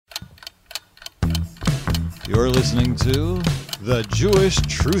You're listening to The Jewish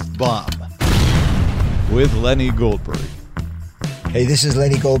Truth Bomb with Lenny Goldberg. Hey, this is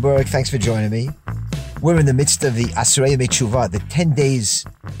Lenny Goldberg. Thanks for joining me. We're in the midst of the Asrei Yemei Tshuva, the 10 days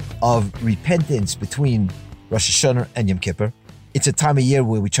of repentance between Rosh Hashanah and Yom Kippur. It's a time of year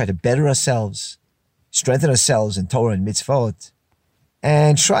where we try to better ourselves, strengthen ourselves in Torah and mitzvot,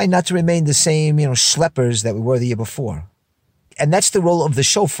 and try not to remain the same, schleppers that we were the year before. And that's the role of the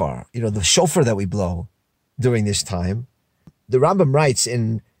shofar, the shofar that we blow during this time. The Rambam writes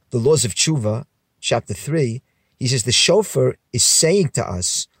in the Laws of Tshuva, chapter 3, he says, the shofar is saying to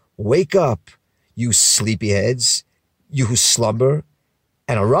us, wake up, you sleepyheads, you who slumber,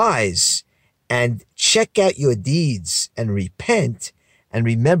 and arise and check out your deeds and repent and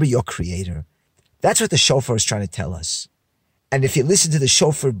remember your Creator. That's what the shofar is trying to tell us. And if you listen to the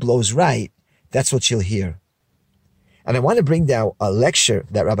shofar blows right, that's what you'll hear. And I want to bring down a lecture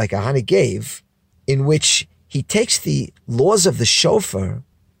that Rabbi Kahane gave in which he takes the laws of the shofar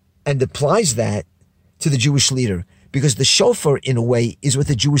and applies that to the Jewish leader. Because the shofar, in a way, is what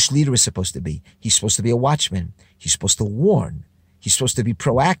the Jewish leader is supposed to be. He's supposed to be a watchman. He's supposed to warn. He's supposed to be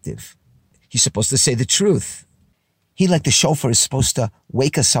proactive. He's supposed to say the truth. He, like the shofar, is supposed to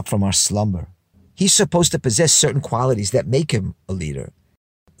wake us up from our slumber. He's supposed to possess certain qualities that make him a leader.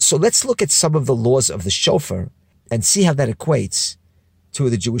 So let's look at some of the laws of the shofar and see how that equates to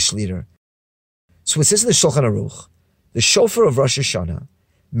the Jewish leader. So it says in the Shulchan Aruch, the shofar of Rosh Hashanah,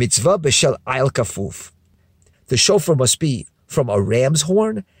 mitzvah b'shel ayil kafuf. The shofar must be from a ram's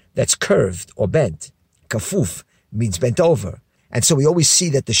horn that's curved or bent. Kafuf means bent over. And so we always see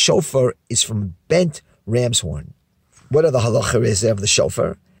that the shofar is from a bent ram's horn. What are the halacha is of the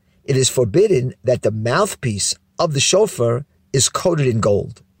shofar? It is forbidden that the mouthpiece of the shofar is coated in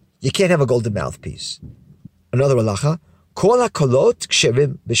gold. You can't have a golden mouthpiece. Another halacha, kol hakolot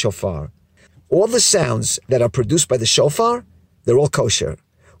ksherim b'shofar. All the sounds that are produced by the shofar, they're all kosher.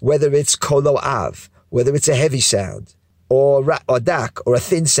 Whether it's kolo av, whether it's a heavy sound, or dak, or a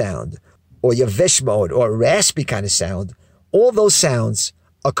thin sound, or yavesh mode, or a raspy kind of sound, all those sounds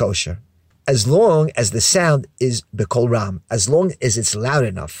are kosher. As long as the sound is b'kol ram, as long as it's loud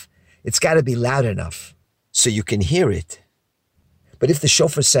enough. It's got to be loud enough so you can hear it. But if the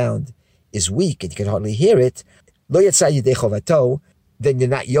shofar sound is weak and you can hardly hear it, lo yatsa yidei chovato, then you're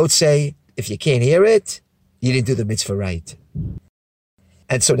not yotzei. If you can't hear it, you didn't do the mitzvah right.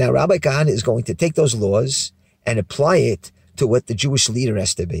 And so now Rabbi Kahane is going to take those laws and apply it to what the Jewish leader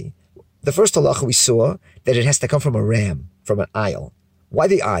has to be. The first halacha we saw that it has to come from a ram, from an ayil. Why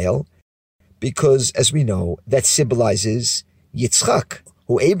the ayil? Because, as we know, that symbolizes Yitzchak,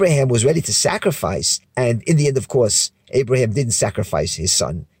 who Abraham was ready to sacrifice. And in the end, of course, Abraham didn't sacrifice his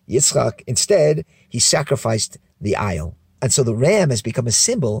son, Yitzchak. Instead, he sacrificed the ayil. And so the ram has become a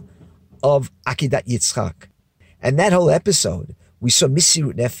symbol of Akidat Yitzchak. And that whole episode, we saw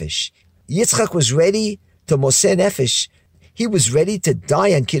Misirut Nefesh. Yitzchak was ready to Moseh Nefesh. He was ready to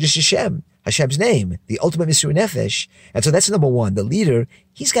die on Kiddush Hashem, Hashem's name, the ultimate Misirut Nefesh. And so that's number one. The leader,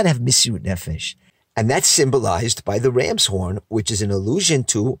 he's got to have Misirut Nefesh. And that's symbolized by the ram's horn, which is an allusion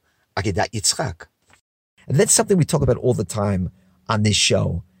to Akidat Yitzchak. And that's something we talk about all the time on this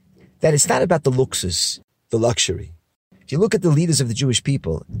show, that it's not about the luxus, the luxury. If you look at the leaders of the Jewish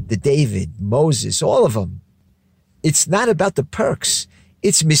people, the David, Moses, all of them, it's not about the perks.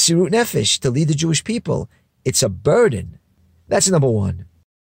 It's Misirut Nefesh to lead the Jewish people. It's a burden. That's number one.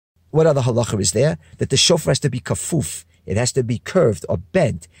 What other halacha is there? That the shofar has to be kafuf. It has to be curved or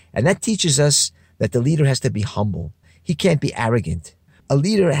bent. And that teaches us that the leader has to be humble. He can't be arrogant. A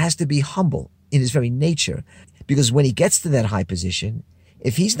leader has to be humble in his very nature. Because when he gets to that high position,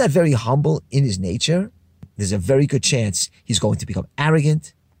 if he's not very humble in his nature, there's a very good chance he's going to become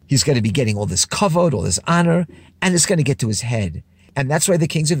arrogant. He's going to be getting all this kavod, all this honor, and it's going to get to his head. And that's why the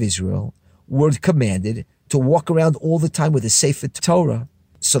kings of Israel were commanded to walk around all the time with a Sefer Torah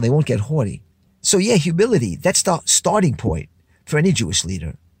so they won't get haughty. So yeah, humility, that's the starting point for any Jewish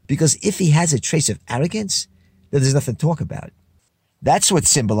leader. Because if he has a trace of arrogance, then there's nothing to talk about. That's what's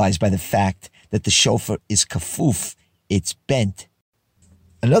symbolized by the fact that the shofar is kafuf, it's bent.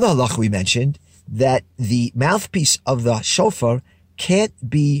 Another halacha we mentioned, that the mouthpiece of the shofar can't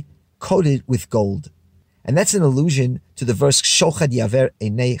be coated with gold. And that's an allusion to the verse, Shochad yaver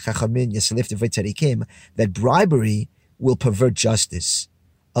einei chachamim yasalif devrei tzadikim, that bribery will pervert justice.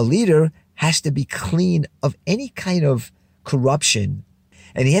 A leader has to be clean of any kind of corruption,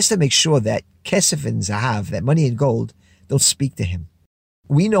 and he has to make sure that kesef and zahav, that money and gold, don't speak to him.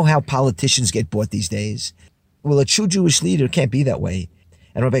 We know how politicians get bought these days. Well, a true Jewish leader can't be that way.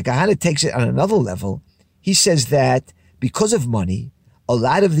 And Rabbi Kahane takes it on another level. He says that because of money, a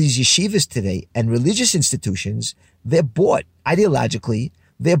lot of these yeshivas today and religious institutions, they're bought ideologically.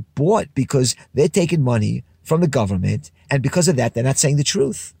 They're bought because they're taking money from the government, and because of that, they're not saying the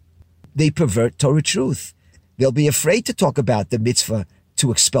truth. They pervert Torah truth. They'll be afraid to talk about the mitzvah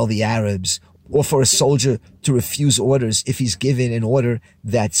to expel the Arabs, or for a soldier to refuse orders if he's given an order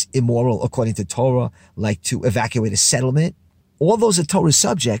that's immoral according to Torah, like to evacuate a settlement. All those are Torah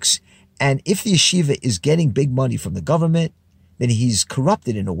subjects, and if the yeshiva is getting big money from the government, then he's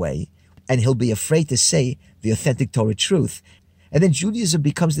corrupted in a way, and he'll be afraid to say the authentic Torah truth. And then Judaism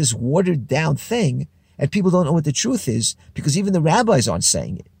becomes this watered down thing, and people don't know what the truth is because even the rabbis aren't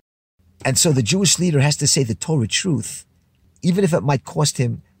saying it. And so the Jewish leader has to say the Torah truth, even if it might cost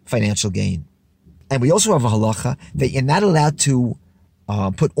him financial gain. And we also have a halacha that you're not allowed to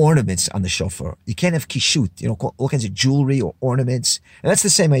put ornaments on the shofar. You can't have kishut, all kinds of jewelry or ornaments. And that's the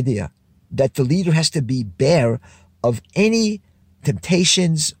same idea, that the leader has to be bare of any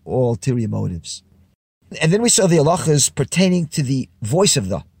temptations or ulterior motives. And then we saw the halachas pertaining to the voice of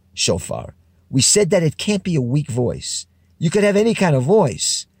the shofar. We said that it can't be a weak voice. You could have any kind of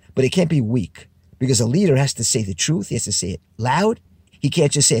voice, but it can't be weak, because a leader has to say the truth. He has to say it loud. He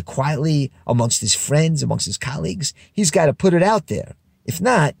can't just say it quietly amongst his friends, amongst his colleagues. He's got to put it out there. If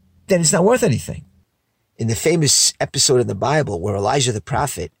not, then it's not worth anything. In the famous episode in the Bible where Elijah the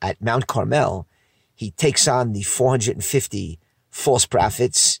prophet at Mount Carmel, he takes on the 450 false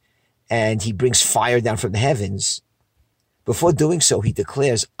prophets and he brings fire down from the heavens. Before doing so, he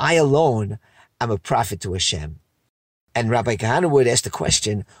declares, I alone am a prophet to Hashem. And Rabbi Kahana would ask the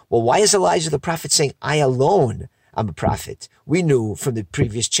question, well, why is Elijah the prophet saying, I alone am a prophet? We knew from the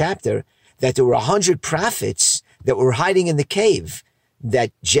previous chapter that there were 100 prophets that were hiding in the cave,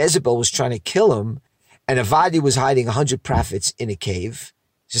 that Jezebel was trying to kill him, and Avadi was hiding 100 prophets in a cave,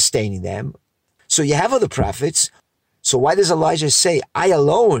 sustaining them. So you have other prophets. So why does Elijah say, I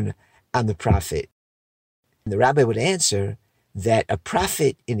alone am the prophet? And the rabbi would answer that a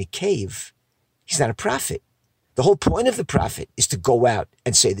prophet in a cave, he's not a prophet. The whole point of the prophet is to go out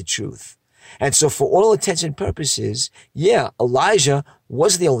and say the truth. And so for all intents and purposes, Elijah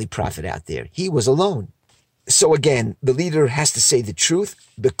was the only prophet out there. He was alone. So again, the leader has to say the truth,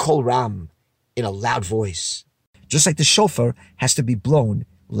 b'kol ram, in a loud voice. Just like the shofar has to be blown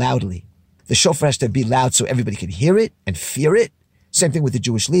loudly. The shofar has to be loud so everybody can hear it and fear it. Same thing with the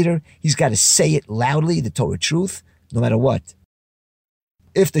Jewish leader. He's got to say it loudly, the Torah truth, no matter what.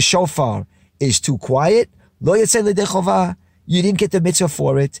 If the shofar is too quiet, lo yatzeh l'dei chovah, you didn't get the mitzvah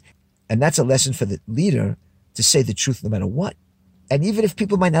for it. And that's a lesson for the leader to say the truth no matter what. And even if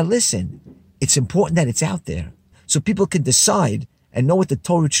people might not listen, it's important that it's out there so people can decide and know what the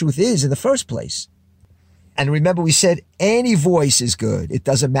Torah truth is in the first place. And remember, we said any voice is good. It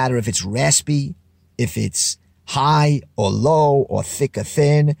doesn't matter if it's raspy, if it's high or low or thick or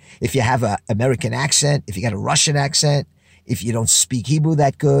thin, if you have an American accent, if you got a Russian accent, if you don't speak Hebrew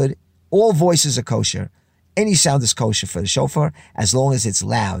that good. All voices are kosher. Any sound is kosher for the shofar as long as it's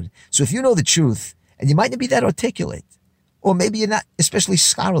loud. So if you know the truth, and you might not be that articulate, or maybe you're not especially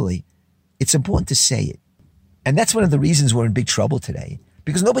scholarly, it's important to say it. And that's one of the reasons we're in big trouble today,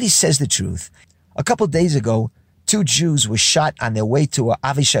 because nobody says the truth. A couple of days ago, 2 Jews were shot on their way to a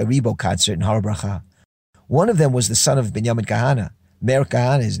Avishai Ribo concert in Har Bracha. One of them was the son of Binyamin Kahana. Meir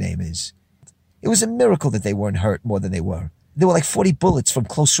Kahana, his name is. It was a miracle that they weren't hurt more than they were. There were like 40 bullets from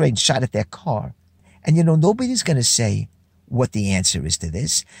close range shot at their car. And nobody's going to say what the answer is to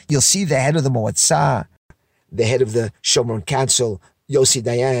this. You'll see the head of the Moatzah, the head of the Shomron Council, Yossi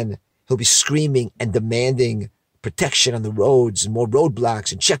Dayan. He'll be screaming and demanding protection on the roads and more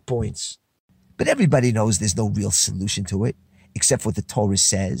roadblocks and checkpoints. But everybody knows there's no real solution to it, except what the Torah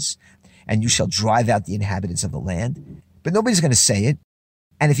says, and you shall drive out the inhabitants of the land. But nobody's going to say it.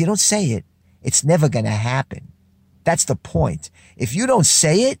 And if you don't say it, it's never going to happen. That's the point. If you don't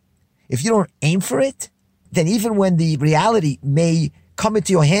say it, if you don't aim for it, then even when the reality may come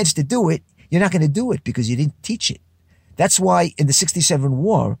into your hands to do it, you're not going to do it because you didn't teach it. That's why in the 67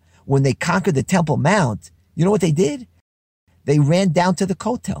 war, when they conquered the Temple Mount, you know what they did? They ran down to the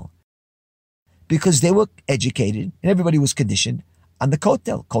Kotel because they were educated and everybody was conditioned on the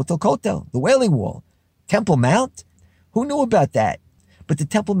Kotel, the Wailing Wall. Temple Mount? Who knew about that? But the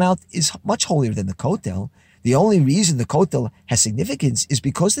Temple Mount is much holier than the Kotel. The only reason the Kotel has significance is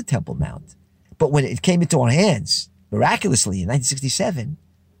because the Temple Mount. But when it came into our hands, miraculously in 1967,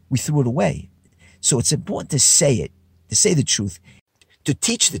 we threw it away. So it's important to say it, to say the truth, to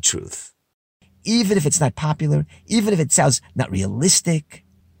teach the truth. Even if it's not popular, even if it sounds not realistic,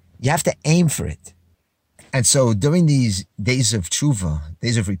 you have to aim for it. And so during these days of tshuva,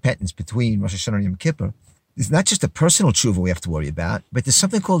 days of repentance between Rosh Hashanah and Yom Kippur, It's not just a personal tshuva we have to worry about, but there's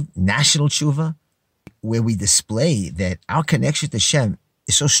something called national tshuva, where we display that our connection to Hashem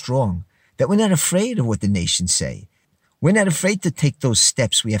is so strong that we're not afraid of what the nations say. We're not afraid to take those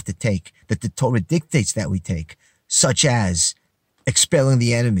steps we have to take that the Torah dictates that we take, such as expelling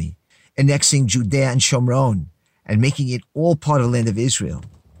the enemy, annexing Judea and Shomron, and making it all part of the land of Israel,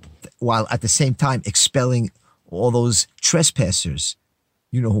 while at the same time expelling all those trespassers.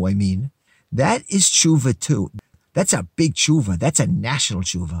 You know who I mean. That is tshuva too. That's a big tshuva. That's a national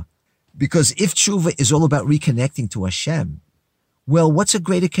tshuva. Because if tshuva is all about reconnecting to Hashem, well, what's a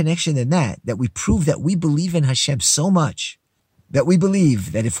greater connection than that? That we prove that we believe in Hashem so much, that we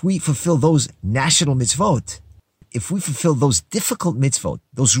believe that if we fulfill those national mitzvot, if we fulfill those difficult mitzvot,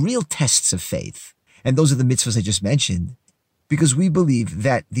 those real tests of faith, and those are the mitzvahs I just mentioned, because we believe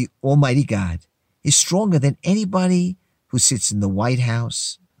that the Almighty God is stronger than anybody who sits in the White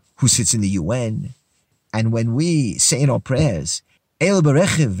House, who sits in the UN. And when we say in our prayers, El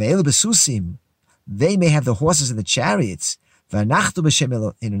berechiv ve'el besusim, they may have the horses and the chariots, but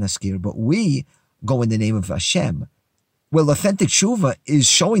we go in the name of Hashem. Well, authentic tshuva is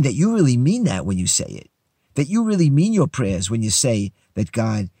showing that you really mean that when you say it, that you really mean your prayers when you say that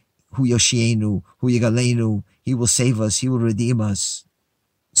God, Hu Yoshienu, Hu Yigalenu, He will save us, He will redeem us.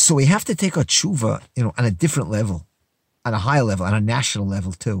 So we have to take our tshuva, on a different level, on a higher level, on a national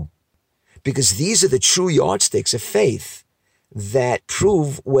level too. Because these are the true yardsticks of faith that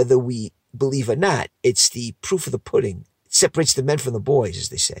prove whether we believe or not. It's the proof of the pudding. It separates the men from the boys, as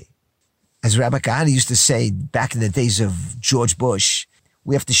they say. As Rabbi Kahana used to say back in the days of George Bush,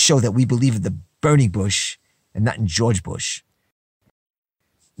 we have to show that we believe in the burning bush and not in George Bush.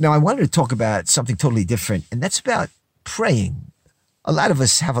 Now, I wanted to talk about something totally different, and that's about praying. A lot of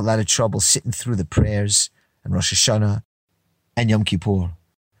us have a lot of trouble sitting through the prayers and Rosh Hashanah and Yom Kippur.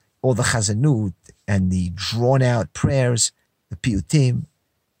 All the chazanut and the drawn-out prayers, the piyutim.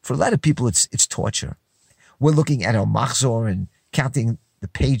 For a lot of people, it's torture. We're looking at our machzor and counting the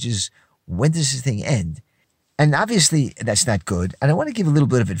pages. When does this thing end? And obviously, that's not good. And I want to give a little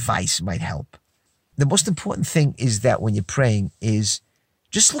bit of advice, it might help. The most important thing is that when you're praying is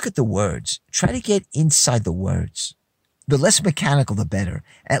just look at the words. Try to get inside the words. The less mechanical, the better.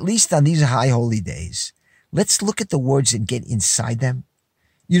 At least on these high holy days. Let's look at the words and get inside them.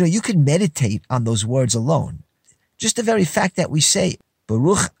 You can meditate on those words alone. Just the very fact that we say,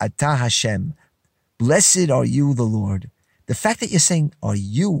 Baruch atah Hashem, blessed are you, the Lord. The fact that you're saying,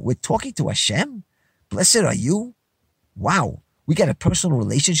 we're talking to Hashem? Blessed are you? Wow, we got a personal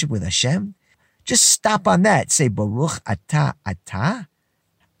relationship with Hashem? Just stop on that. Say, Baruch atah atah.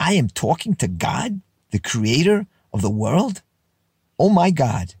 I am talking to God, the creator of the world? Oh my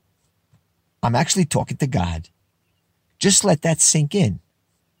God. I'm actually talking to God. Just let that sink in.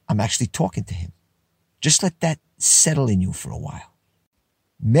 I'm actually talking to Him. Just let that settle in you for a while.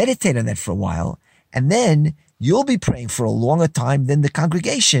 Meditate on that for a while, and then you'll be praying for a longer time than the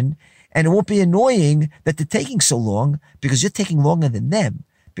congregation, and it won't be annoying that they're taking so long because you're taking longer than them,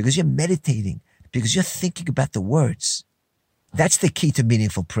 because you're meditating, because you're thinking about the words. That's the key to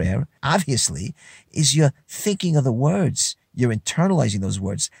meaningful prayer, obviously, is you're thinking of the words. You're internalizing those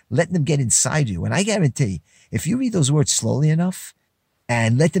words, letting them get inside you. And I guarantee, if you read those words slowly enough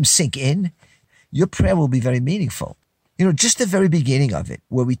and let them sink in, your prayer will be very meaningful. Just the very beginning of it,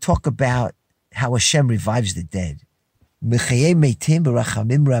 where we talk about how Hashem revives the dead.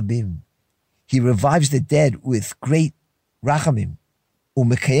 He revives the dead with great rachamim.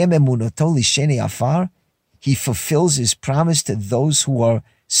 He fulfills His promise to those who are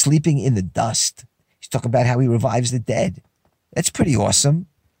sleeping in the dust. He's talking about how He revives the dead. That's pretty awesome.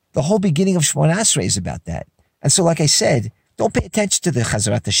 The whole beginning of Shemona Esrei is about that. And so, like I said, don't pay attention to the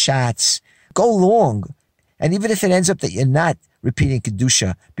Chazarat Hashatz. Go long. And even if it ends up that you're not repeating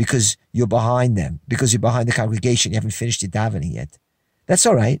Kedusha because you're behind them, because you're behind the congregation, you haven't finished your davening yet, that's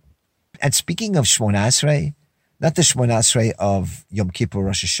all right. And speaking of Shemona Esrei, not the Shemona Esrei of Yom Kippur,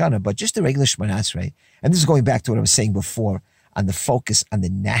 Rosh Hashanah, but just the regular Shemona Esrei. And this is going back to what I was saying before on the focus on the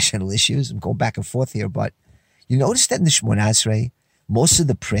national issues. I'm going back and forth here, but you notice that in the Shemona Esrei, most of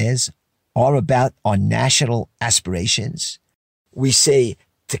the prayers are about our national aspirations. We say,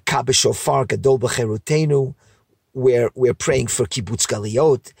 Tekabeh Shofar Gadol B'Cherutenu, where we're praying for Kibbutz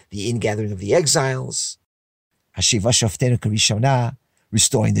Galiot, the ingathering of the exiles. Hashiva Shoftenu Karishona,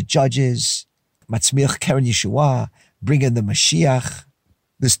 restoring the judges. Matzmiach Keren Yeshua, bringing the Mashiach.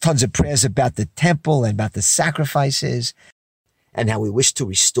 There's tons of prayers about the temple and about the sacrifices and how we wish to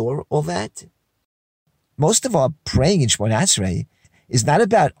restore all that. Most of our praying in Shemona Esrei is not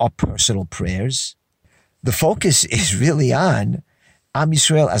about our personal prayers. The focus is really on Am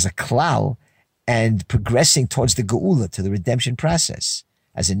Yisrael as a klal and progressing towards the Geula, to the redemption process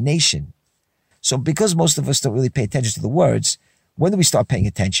as a nation. So because most of us don't really pay attention to the words, when do we start paying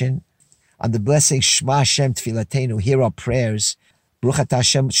attention? On the blessing, Shema Hashem Tfilatenu, hear our prayers, Baruch Atah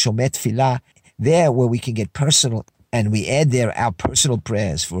Hashem Shomet Tfilah, there where we can get personal, and we add there our personal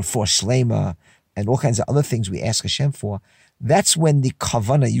prayers for Shlema and all kinds of other things we ask Hashem for. That's when the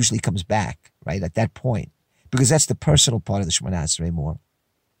Kavanah usually comes back, right, at that point, because that's the personal part of the Shemona Esrei more.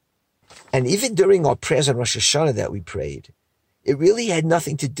 And even during our prayers on Rosh Hashanah that we prayed, it really had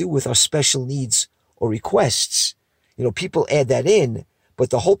nothing to do with our special needs or requests. You know, people add that in, but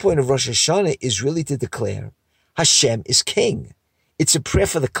the whole point of Rosh Hashanah is really to declare Hashem is king. It's a prayer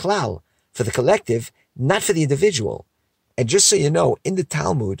for the klal, for the collective, not for the individual. And just so you know, in the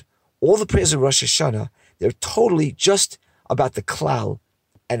Talmud, all the prayers of Rosh Hashanah, they're totally just about the klal.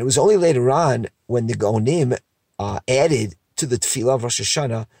 And it was only later on when the Gaonim added to the Tefillah of Rosh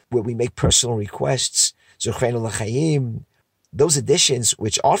Hashanah, where we make personal requests, Zochreinu L'chaim, those additions,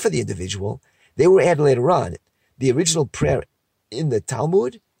 which are for the individual, they were added later on. The original prayer in the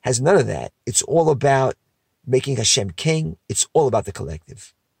Talmud has none of that. It's all about making Hashem king. It's all about the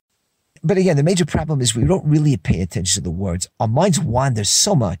collective. But again, the major problem is we don't really pay attention to the words. Our minds wander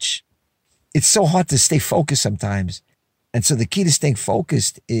so much. It's so hard to stay focused sometimes. And so the key to staying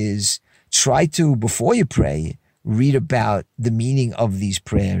focused is try to, before you pray, read about the meaning of these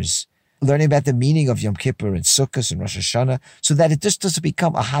prayers, learning about the meaning of Yom Kippur and Sukkot and Rosh Hashanah, so that it just doesn't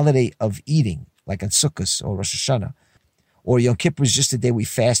become a holiday of eating, like on Sukkot or Rosh Hashanah. Or Yom Kippur is just a day we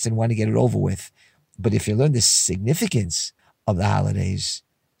fast and want to get it over with. But if you learn the significance of the holidays,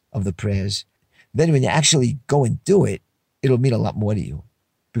 of the prayers, then when you actually go and do it, it'll mean a lot more to you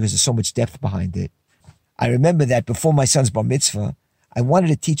because there's so much depth behind it. I remember that before my son's bar mitzvah, I wanted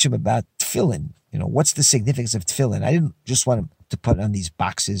to teach him about tefillin. You know, what's the significance of tefillin? I didn't just want him to put on these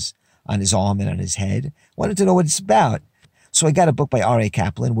boxes on his arm and on his head. I wanted to know what it's about. So I got a book by R.A.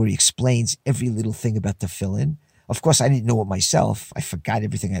 Kaplan where he explains every little thing about tefillin. Of course, I didn't know it myself. I forgot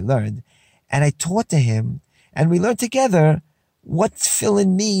everything I learned. And I taught to him, and we learned together what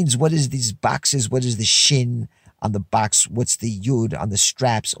tefillin means. What is these boxes? What is the shin on the box? What's the yud on the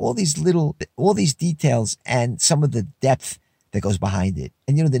straps? All these details and some of the depth that goes behind it.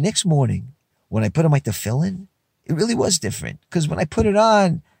 And you know, the next morning when I put on my tefillin, it really was different. Because when I put it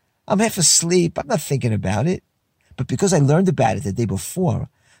on, I'm half asleep. I'm not thinking about it. But because I learned about it the day before,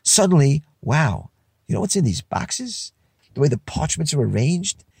 suddenly, wow, you know what's in these boxes? The way the parchments are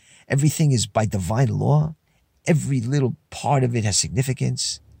arranged, everything is by divine law. Every little part of it has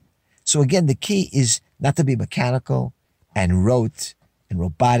significance. So again, the key is not to be mechanical and rote and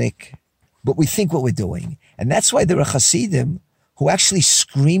robotic, but we think what we're doing. And that's why there are Hasidim who actually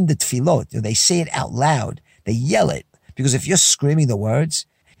scream the tefillot. You know, they say it out loud. They yell it. Because if you're screaming the words,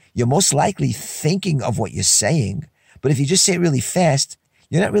 you're most likely thinking of what you're saying. But if you just say it really fast,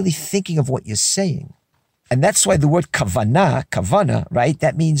 you're not really thinking of what you're saying. And that's why the word kavana, right?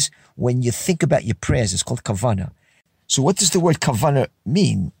 That means when you think about your prayers, it's called kavana. So what does the word kavana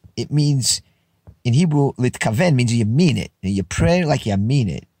mean? It means, in Hebrew, litkaven means you mean it. You pray like you mean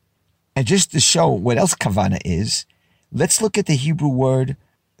it. And just to show what else kavana is, let's look at the Hebrew word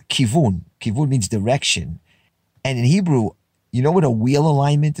kivun. Kivun means direction. And in Hebrew, you know what a wheel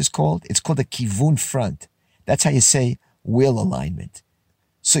alignment is called? It's called a kivun front. That's how you say wheel alignment.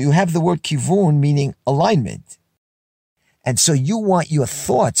 So you have the word kivun meaning alignment. And so you want your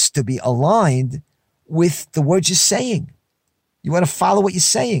thoughts to be aligned with the words you're saying. You want to follow what you're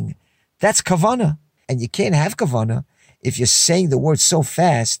saying. That's kavana. And you can't have kavana if you're saying the words so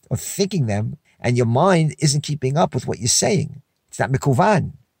fast or thinking them and your mind isn't keeping up with what you're saying. It's not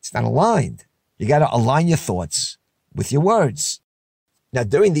mikuvan. It's not aligned. You got to align your thoughts with your words. Now,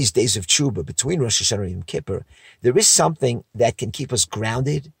 during these days of tshuva, between Rosh Hashanah and Yom Kippur, there is something that can keep us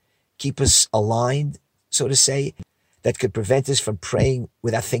grounded, keep us aligned, so to say, that could prevent us from praying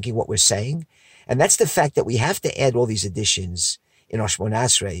without thinking what we're saying. And that's the fact that we have to add all these additions in our Shemona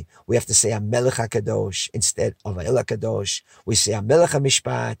Esrei. We have to say HaMelech HaKadosh instead of HaEl HaKadosh. We say HaMelech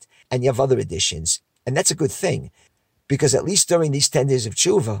HaMishpat, and you have other additions. And that's a good thing, because at least during these 10 days of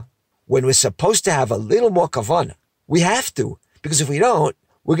tshuva, when we're supposed to have a little more kavanah, we have to. Because if we don't,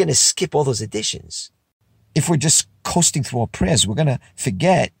 we're going to skip all those additions. If we're just coasting through our prayers, we're going to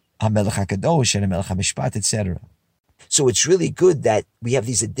forget HaMelech HaKadosh and HaMelech HaMishpat, etc. So it's really good that we have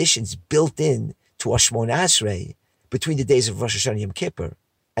these additions built in to our Shemona Esrei between the days of Rosh Hashanah and Yom Kippur.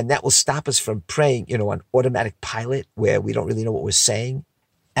 And that will stop us from praying, on automatic pilot where we don't really know what we're saying.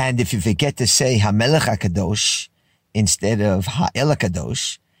 And if you forget to say HaMelech HaKadosh instead of HaEl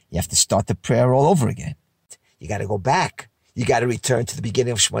HaKadosh, you have to start the prayer all over again. You got to go back. You got to return to the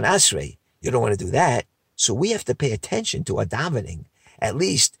beginning of Shemona Esrei. You don't want to do that. So we have to pay attention to our davening, at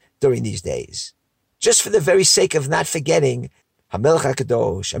least during these days. Just for the very sake of not forgetting HaMelech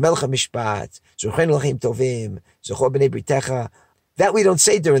HaKadosh, HaMelech HaMishpat, Zorchenu L'chaim Tovim, Zochor B'nei Britecha, that we don't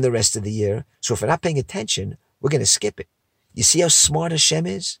say during the rest of the year. So if we're not paying attention, we're going to skip it. You see how smart Hashem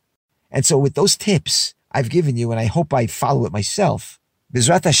is? And so with those tips I've given you, and I hope I follow it myself,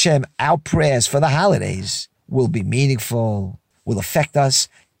 B'ezrat Hashem, our prayers for the holidays will be meaningful, will affect us.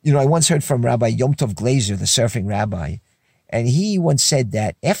 You know, I once heard from Rabbi Yom Tov Glazer, the surfing rabbi, and he once said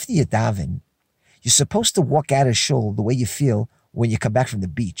that after you daven, you're supposed to walk out of shul the way you feel when you come back from the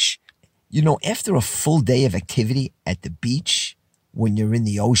beach. You know, after a full day of activity at the beach, when you're in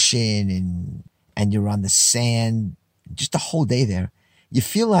the ocean and you're on the sand, just a whole day there, you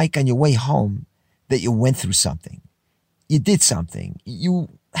feel like on your way home that you went through something. You did something. You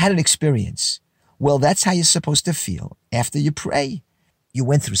had an experience. Well, that's how you're supposed to feel after you pray. You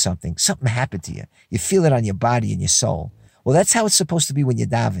went through something. Something happened to you. You feel it on your body and your soul. Well, that's how it's supposed to be when you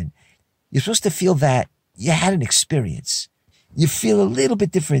daven. You're supposed to feel that you had an experience. You feel a little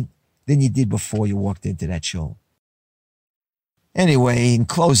bit different than you did before you walked into that shul. Anyway, in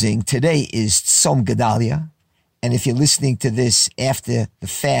closing, today is Tzom Gedalia. And if you're listening to this after the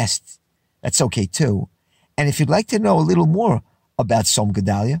fast, that's okay too. And if you'd like to know a little more about Tzom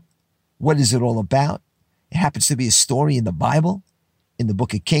Gedalia, what is it all about? It happens to be a story in the Bible, in the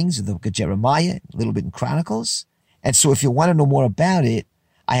book of Kings, in the book of Jeremiah, a little bit in Chronicles. And so if you want to know more about it,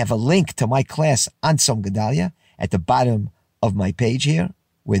 I have a link to my class on Tzom Gedalia at the bottom of my page here,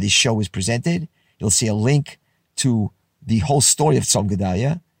 where this show is presented. You'll see a link to the whole story of Tzom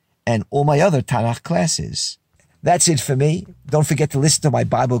Gedalia and all my other Tanakh classes. That's it for me. Don't forget to listen to my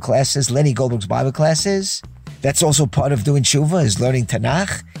Bible classes, Lenny Goldberg's Bible classes. That's also part of doing tshuva, is learning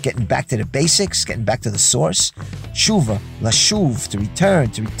Tanakh, getting back to the basics, getting back to the source. Tshuva, lashuv, to return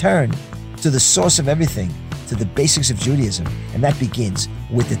to the source of everything, to the basics of Judaism. And that begins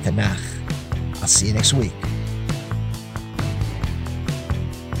with the Tanakh. I'll see you next week.